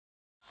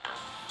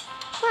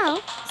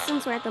Well,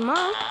 since we're at the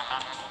mall,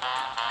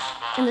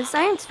 and the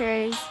science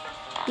fair is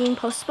being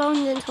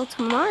postponed until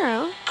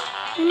tomorrow,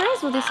 we might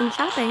as well do some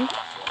shopping.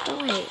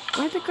 But wait,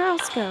 where'd the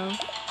girls go?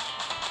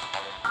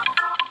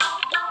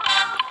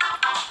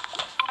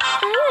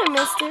 Hi there,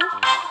 mister.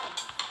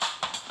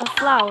 A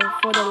flower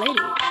for the lady.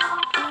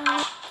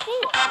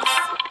 Thanks.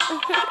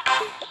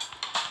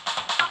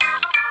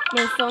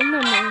 My phone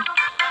number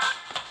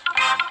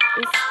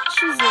is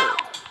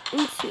chiseled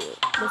into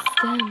the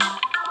stem.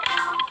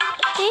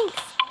 Thanks.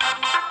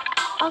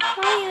 I'll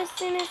call you as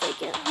soon as I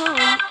get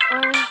home,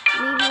 or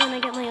maybe when I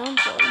get my own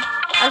phone.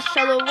 I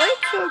shall await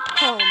your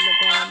call,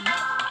 madame.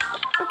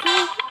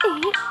 Okay.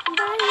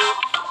 Bye.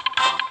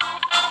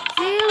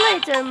 See you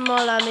later,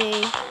 mon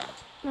ami.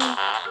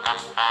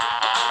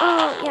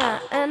 Oh, yeah,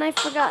 and I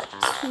forgot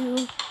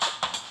to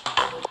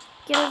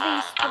get a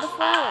vase for the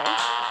flower.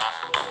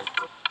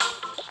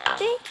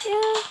 Thank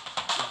you.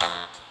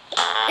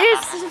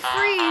 It's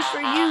free for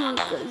you,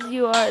 because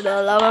you are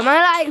the love of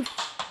my life.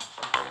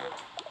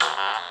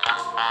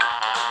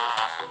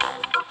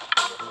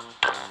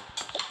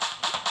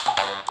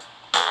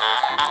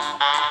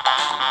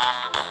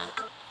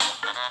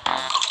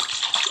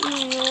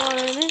 You want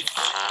this?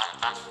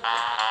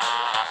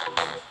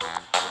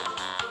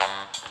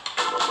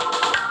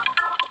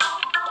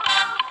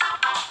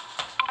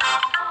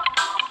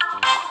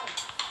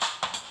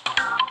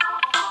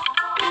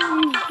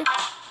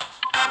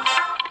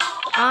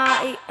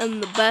 I am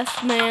the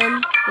best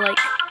man, like,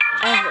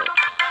 ever.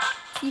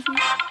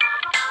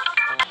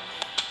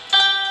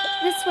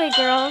 This way,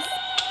 girls.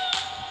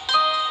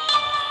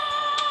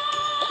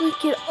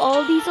 Look at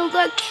all these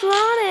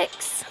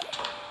electronics.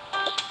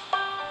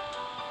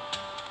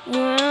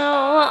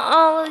 Wow,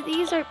 all of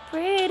these are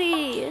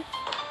pretty.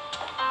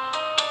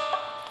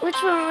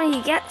 Which one will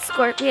you get,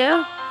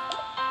 Scorpio?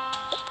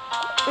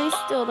 I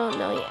still don't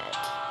know yet.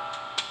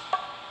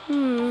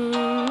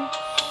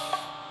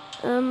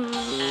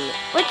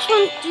 Which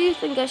one do you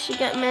think I should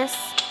get, miss?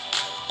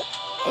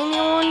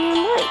 Anyone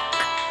you like?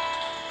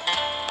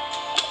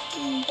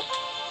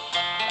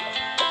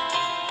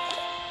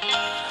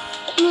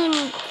 Let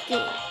me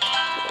think.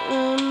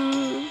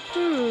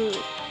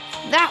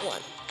 That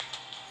one.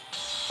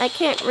 I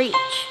can't reach.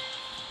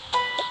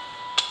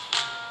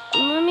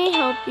 Let me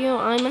help you.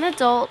 I'm an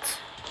adult.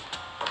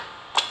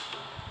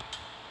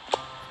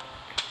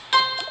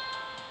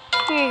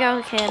 Here you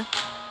go, kid.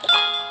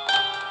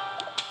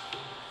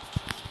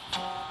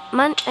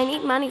 I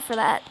need money for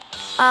that.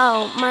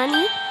 Oh,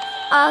 money?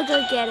 I'll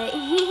go get it.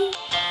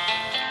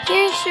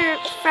 Here's your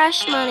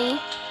fresh money.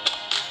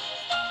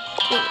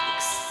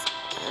 Thanks.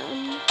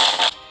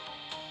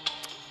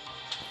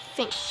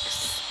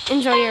 Thanks.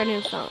 Enjoy your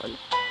new phone.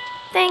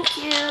 Thank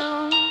you.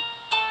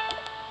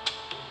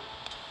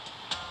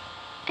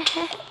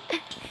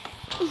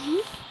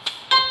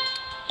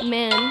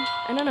 Man,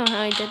 I don't know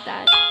how I did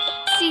that.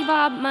 See,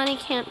 Bob, money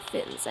can't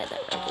fit inside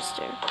that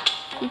register.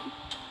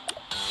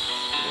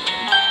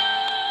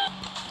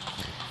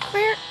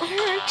 Where are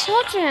our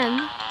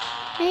children?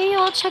 Maybe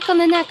we'll check on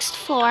the next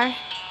floor.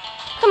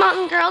 Come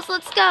on, girls,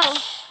 let's go.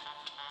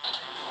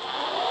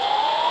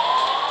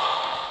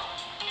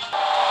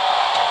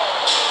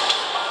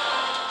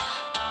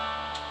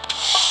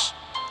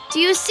 Do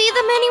you see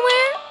them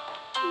anywhere?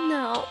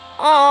 No.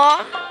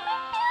 Aww.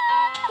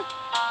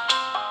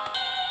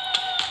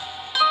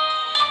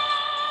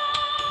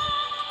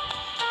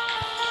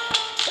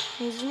 I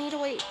just need to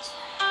wait.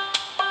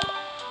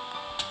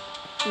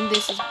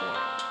 This is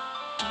boring.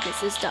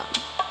 This is dumb.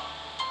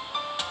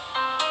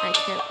 I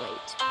can't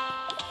wait.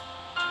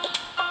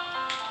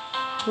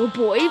 Oh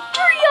boy,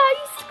 free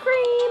ice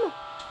cream!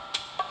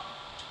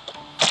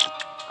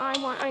 I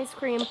want ice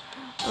cream.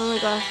 Oh my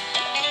gosh.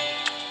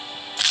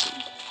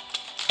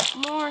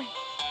 More.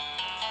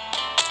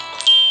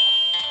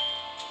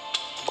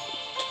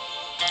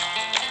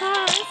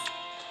 Taurus,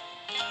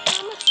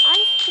 how much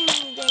ice cream are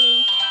you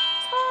getting?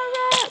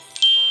 Taurus!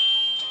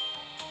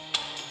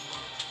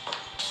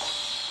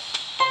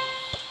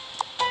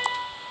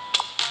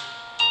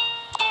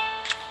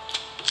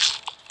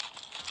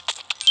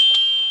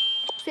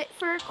 Fit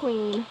for a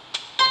queen.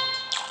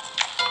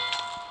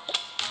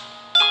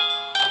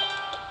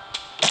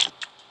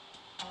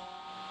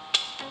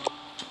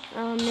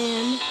 Oh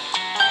man.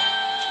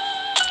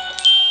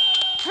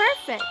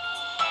 Perfect.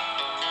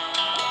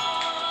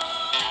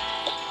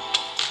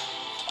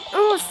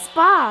 Oh, a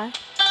spa.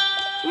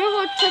 I'm gonna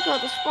go check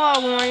out the spa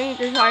when I eat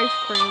this ice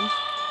cream.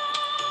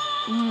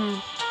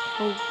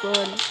 So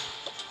good.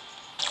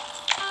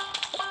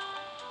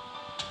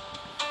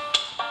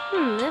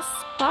 This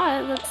spa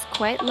looks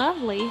quite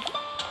lovely.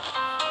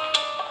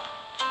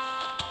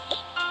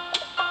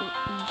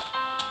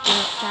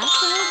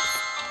 Bathrobes?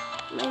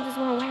 Might just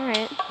want to wear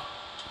it.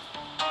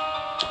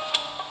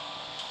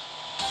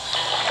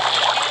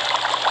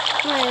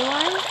 Wait,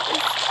 why is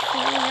this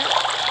filling up?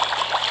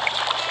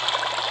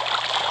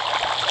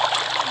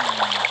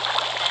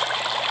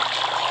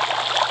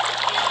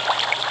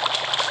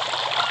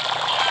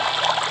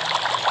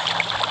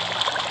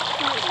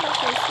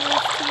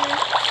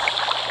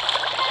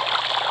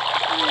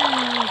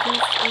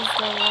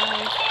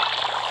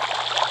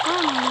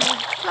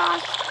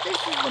 gosh, this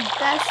is the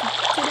best.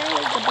 Today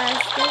is the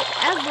best day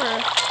ever.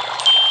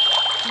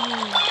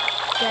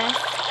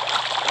 Best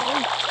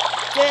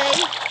day.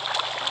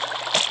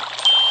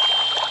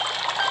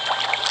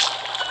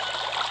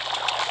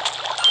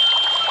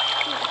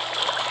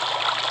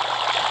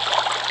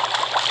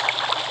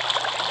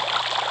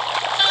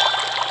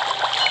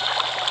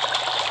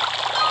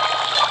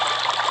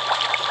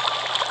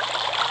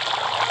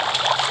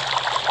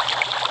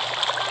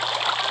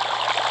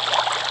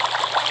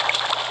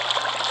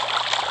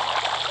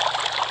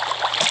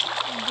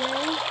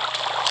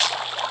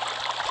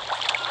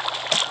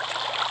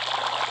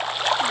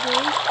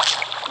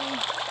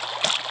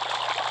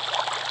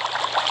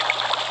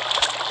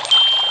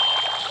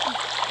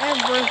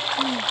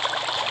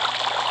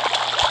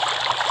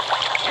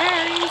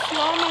 Aries,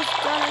 you're almost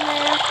done in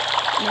there.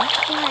 Not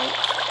quite.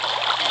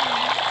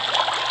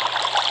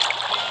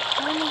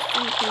 Let me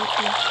think.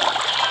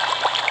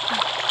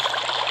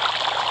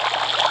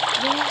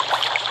 This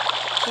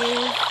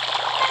is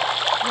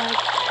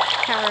like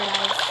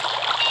paradise.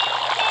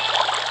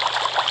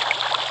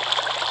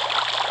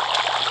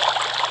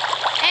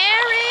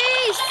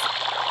 Aries!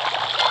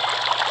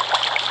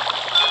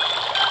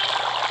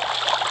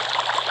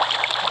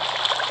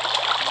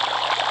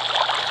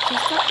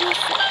 Just let me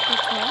sit for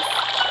twice,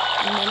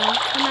 and then I'll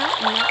come out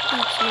and not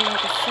beat you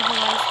like a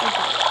civilized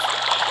adult.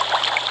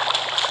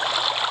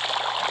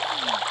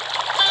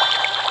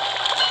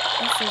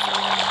 This is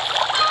life.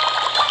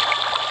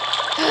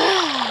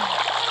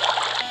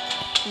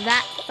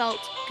 That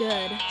felt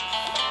good.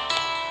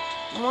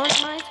 Want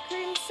ice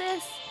cream,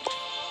 sis?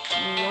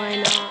 Why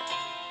not?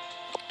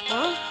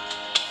 Huh?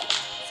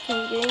 This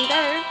keeps getting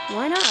better.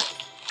 Why not?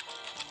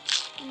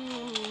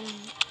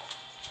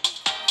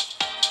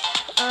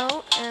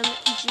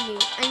 OMG,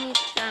 I need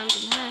sounds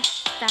and hash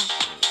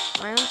fashion.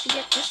 Why don't you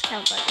get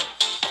discount bucket?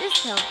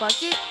 Discount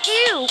bucket?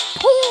 Ew,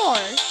 poor!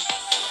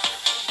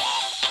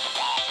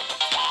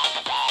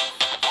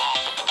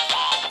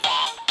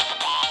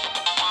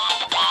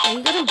 Are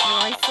you gonna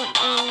buy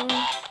something?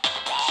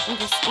 I'm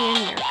just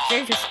standing there, 'cause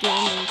they're just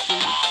standing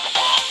too.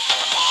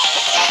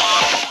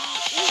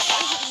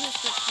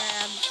 Mr.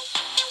 Krabs.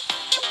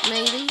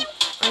 Maybe.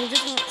 I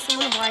just want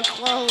someone to buy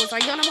clothes. Are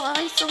you gonna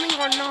buy something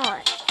or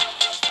not?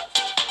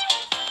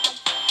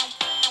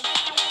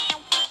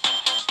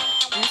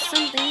 There's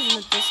some things in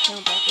the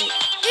discount bucket.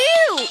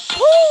 Ew!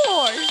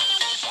 Poor!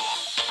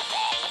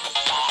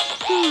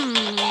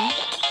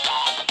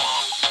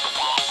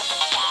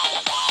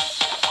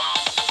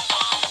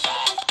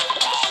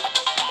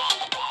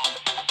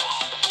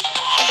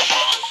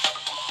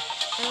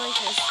 I like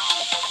this.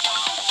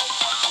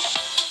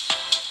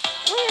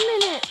 Wait a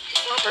minute!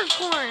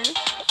 Capricorn!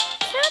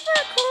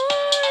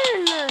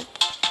 Capricorn!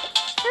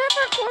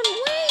 Capricorn,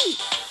 wait!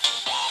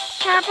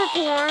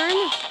 Capricorn!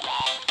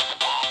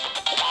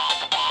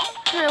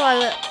 How do I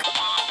look?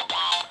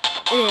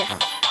 Ugh.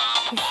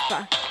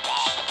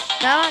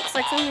 That looks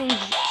like something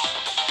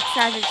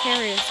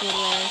Sagittarius would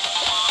wear.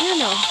 You're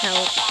no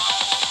help.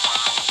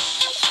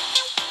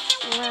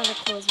 What other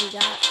clothes we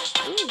got?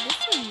 Ooh, this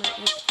one might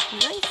look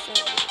nicer.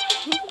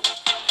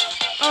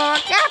 Oh,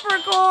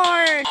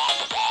 Capricorn!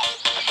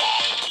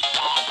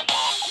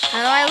 How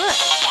do I look?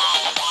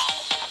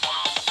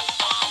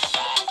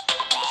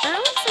 That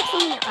looks like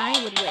something I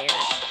would wear.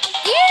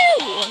 Ew!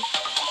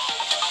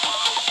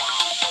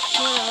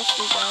 What else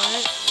we got?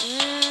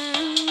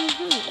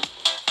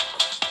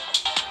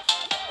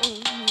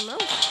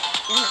 Most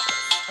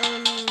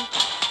generous.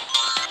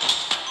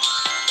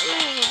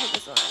 Put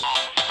this on.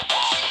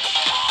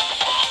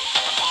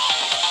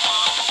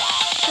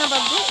 How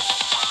about this?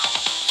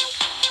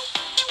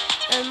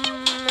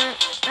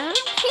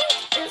 Pink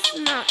is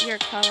not your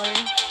color.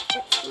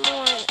 It's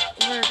more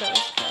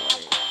Virgo's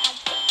color.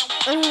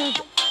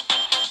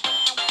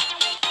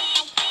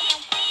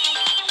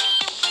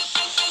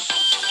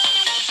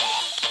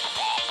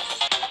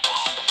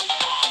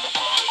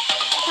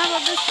 How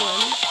about this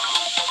one?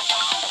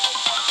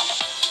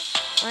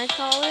 I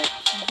call it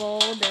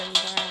bold and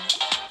brash.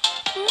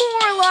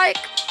 More like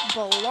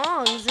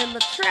belongs in the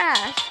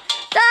trash.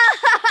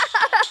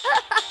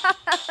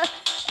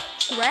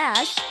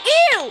 Trash?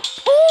 Ew!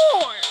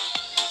 Poor!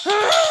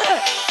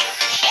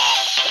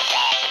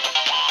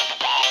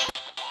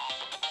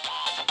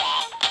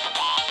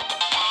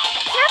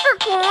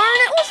 Capricorn,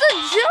 it was a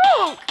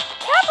joke!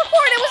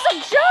 Capricorn, it was a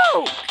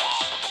joke!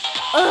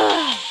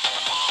 Ugh.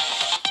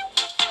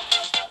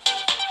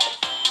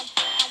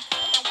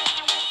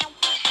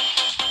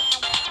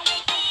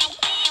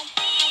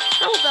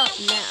 How about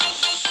now?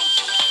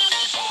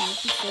 If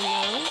you say no,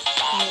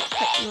 I will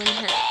cut you in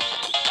half.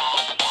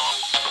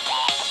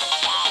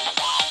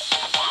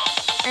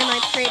 Am I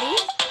pretty?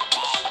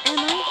 Am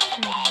I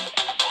pretty?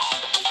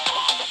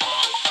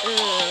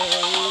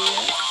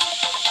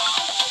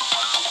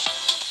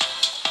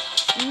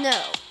 No.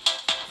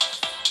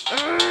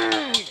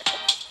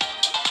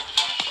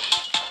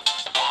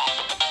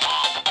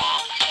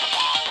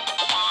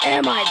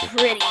 Am I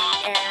pretty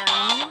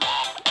now?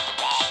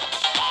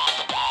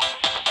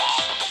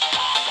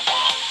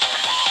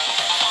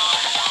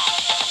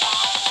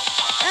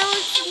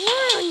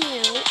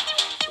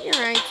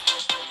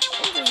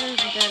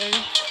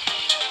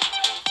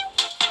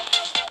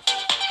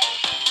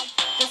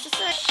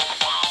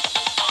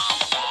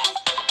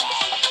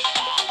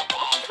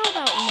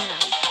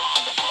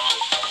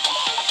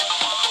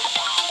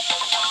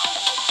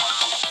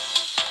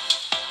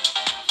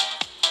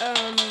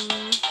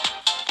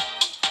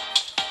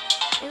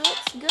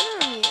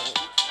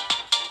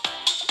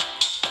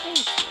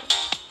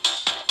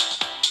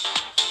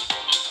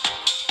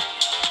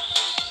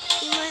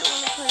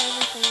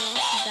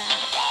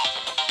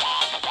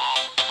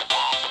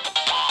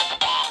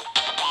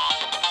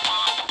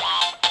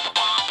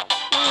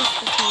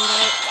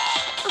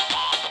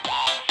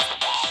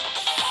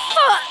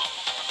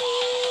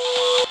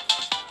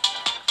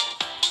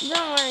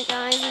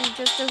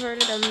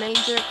 averted a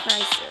major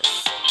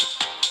crisis.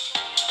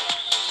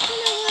 You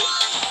know what?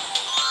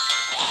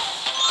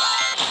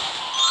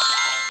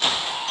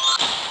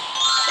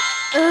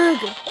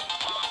 Ugh!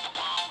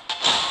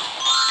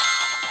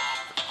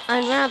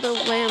 I'd rather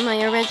wear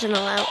my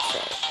original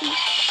outfit.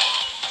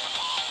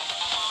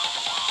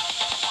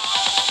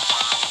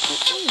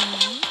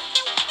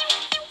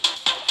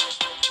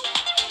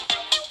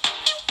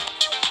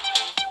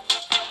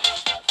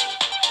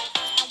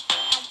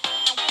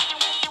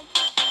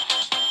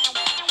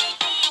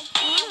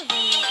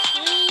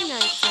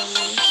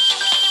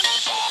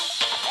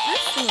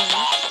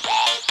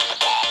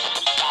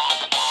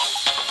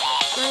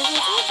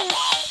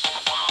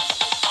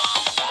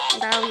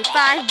 That'll be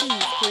 5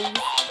 Ds, please.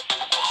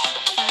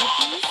 5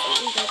 Ds?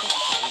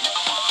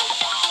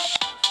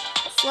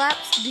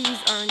 Slaps, Ds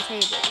are on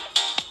table.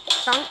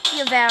 Thank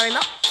you very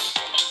much.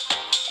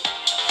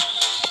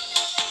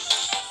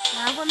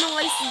 Have a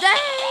nice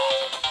day.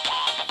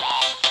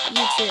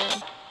 You too.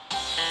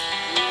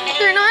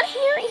 They're not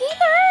here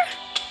either.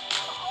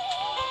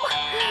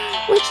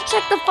 We should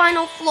check the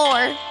final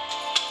floor.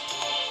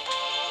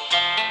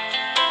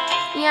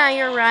 Yeah,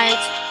 you're right.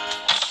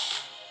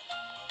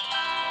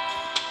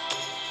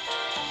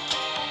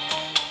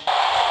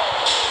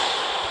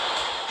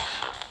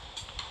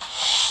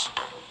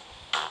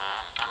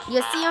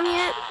 You see him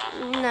yet?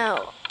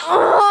 No.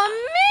 Oh,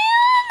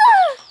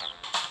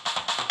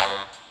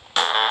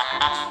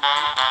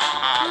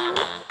 man!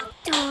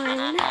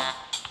 Darn.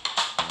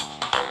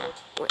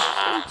 What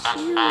should I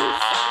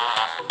choose?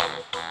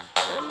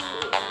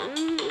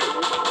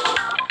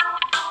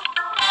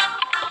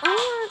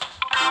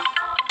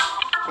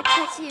 I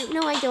tattoo.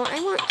 No, I don't. I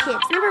want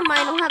kids. Never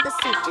mind, I'll have the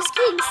soup. Just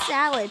kidding,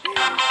 salad.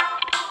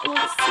 I want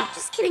the soup.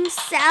 Just kidding,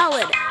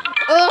 salad.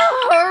 Oh,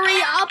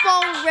 hurry up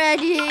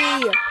already!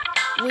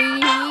 We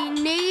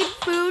need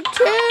food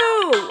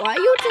too! Why are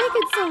you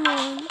taking so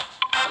long?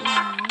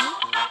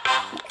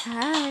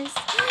 Because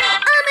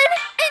I'm an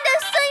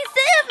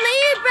indecisive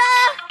Libra!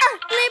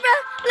 Libra!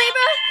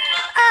 Libra!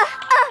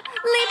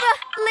 Libra!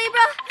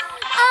 Libra!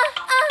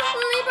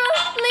 Libra!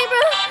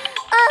 Libra! Libra!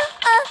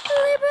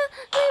 Libra!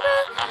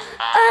 Libra!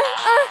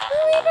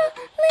 Libra!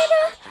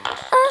 Libra!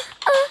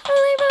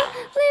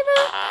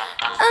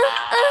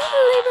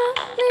 Libra!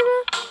 Libra!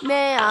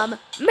 Ma'am!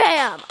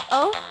 Ma'am!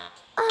 Oh?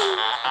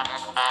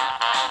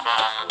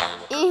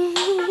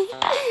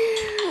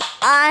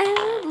 I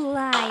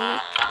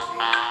like.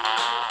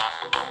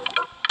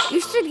 You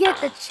should get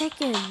the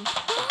chicken.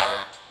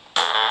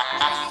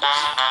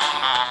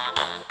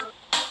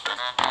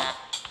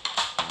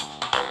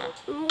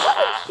 What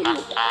would you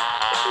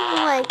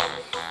like?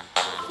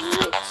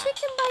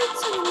 Chicken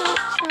bites or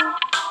nacho?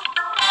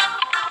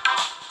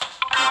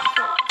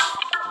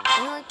 I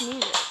like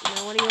neither. Now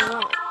what do you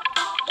want?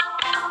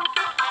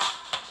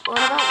 What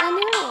about the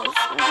noodles?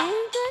 Are they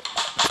any good?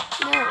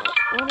 No.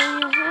 What do you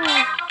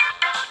have?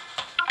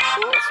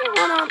 What's your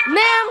one on?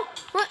 Ma'am!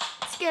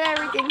 Let's get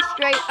everything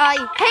straight. I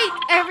hate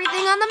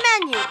everything on the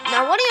menu.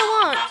 Now what do you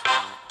want?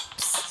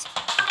 Psst.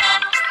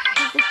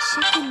 Try the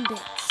chicken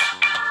bits.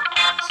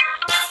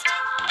 Psst.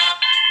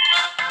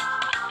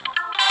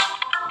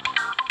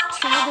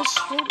 Try the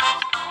shrimp.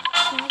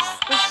 Try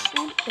the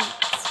shrimp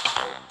bits.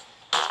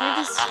 Try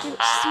the shrimp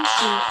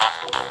sushi.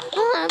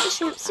 I'll have the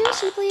shrimp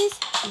sushi, please.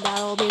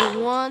 That'll be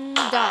 $1.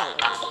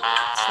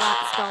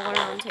 Slaps dollar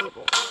on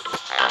table.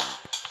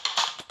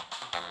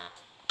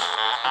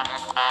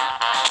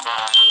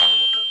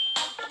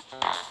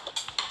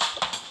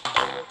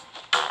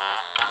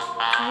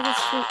 Try the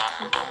shrimp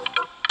taco.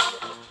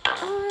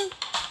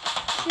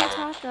 Shrimp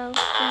taco,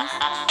 please.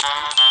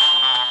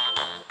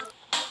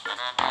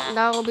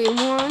 That'll be $1.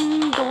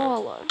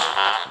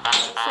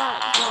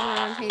 Slaps dollar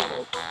on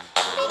table.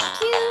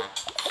 Thank you.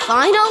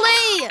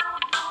 Finally!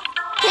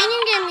 Can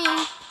you give me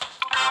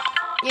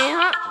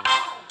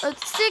a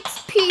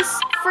 6-piece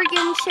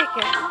friggin'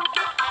 chicken?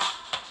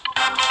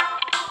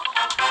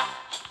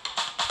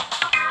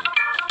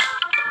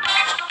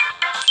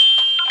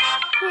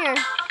 Here.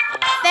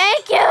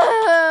 Thank you!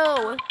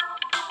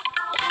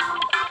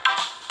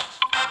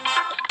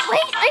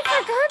 Wait, I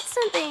forgot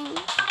something.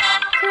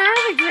 Can I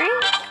have a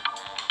drink?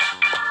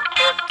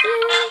 Thank you.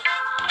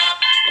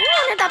 I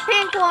wanted the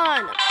pink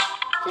one.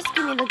 Just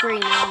give me the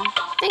green one.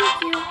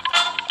 Thank you.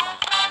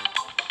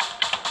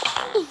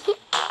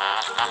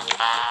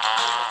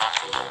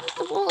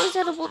 The bowl is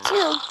edible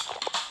too.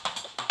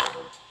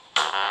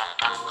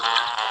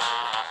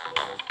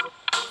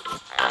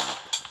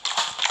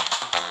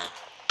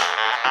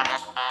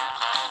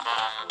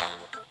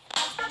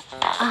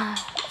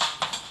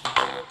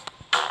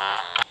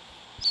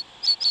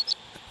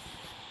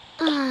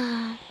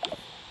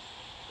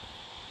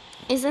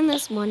 Isn't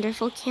this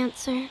wonderful,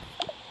 Cancer?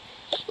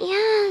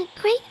 Yeah,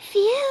 great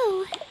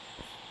view.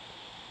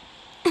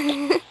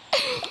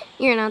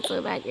 You're not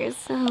so bad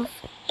yourself.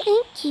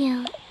 Thank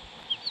you.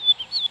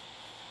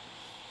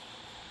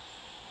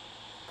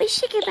 We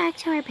should get back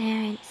to our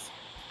parents.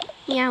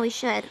 Yeah, we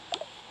should.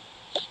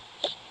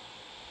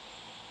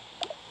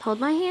 Hold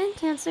my hand,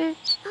 Cancer.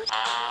 Oh.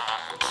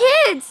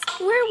 Kids,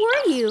 where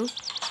were you?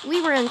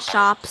 We were in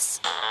shops.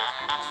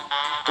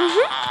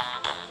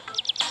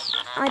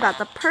 I bought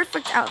the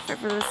perfect outfit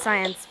for the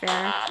science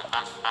fair.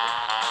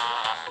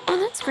 Oh,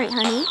 that's great,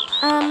 honey.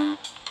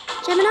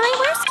 Gemini,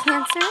 where's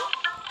Cancer?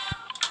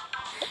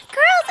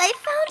 Girls, I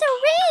found a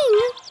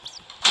ring!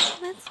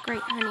 That's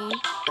great, honey.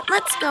 But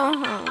let's go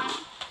home.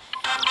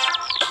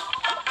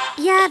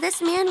 Yeah,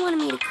 this man wanted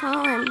me to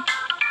call him.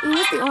 He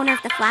was the owner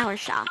of the flower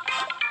shop.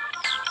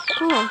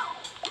 Cool.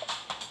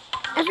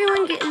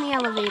 Everyone get in the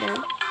elevator.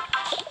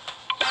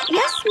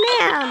 Yes,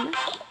 ma'am.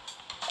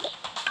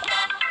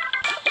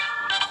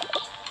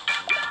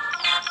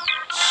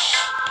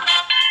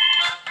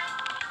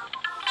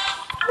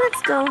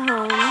 Let's go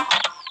home.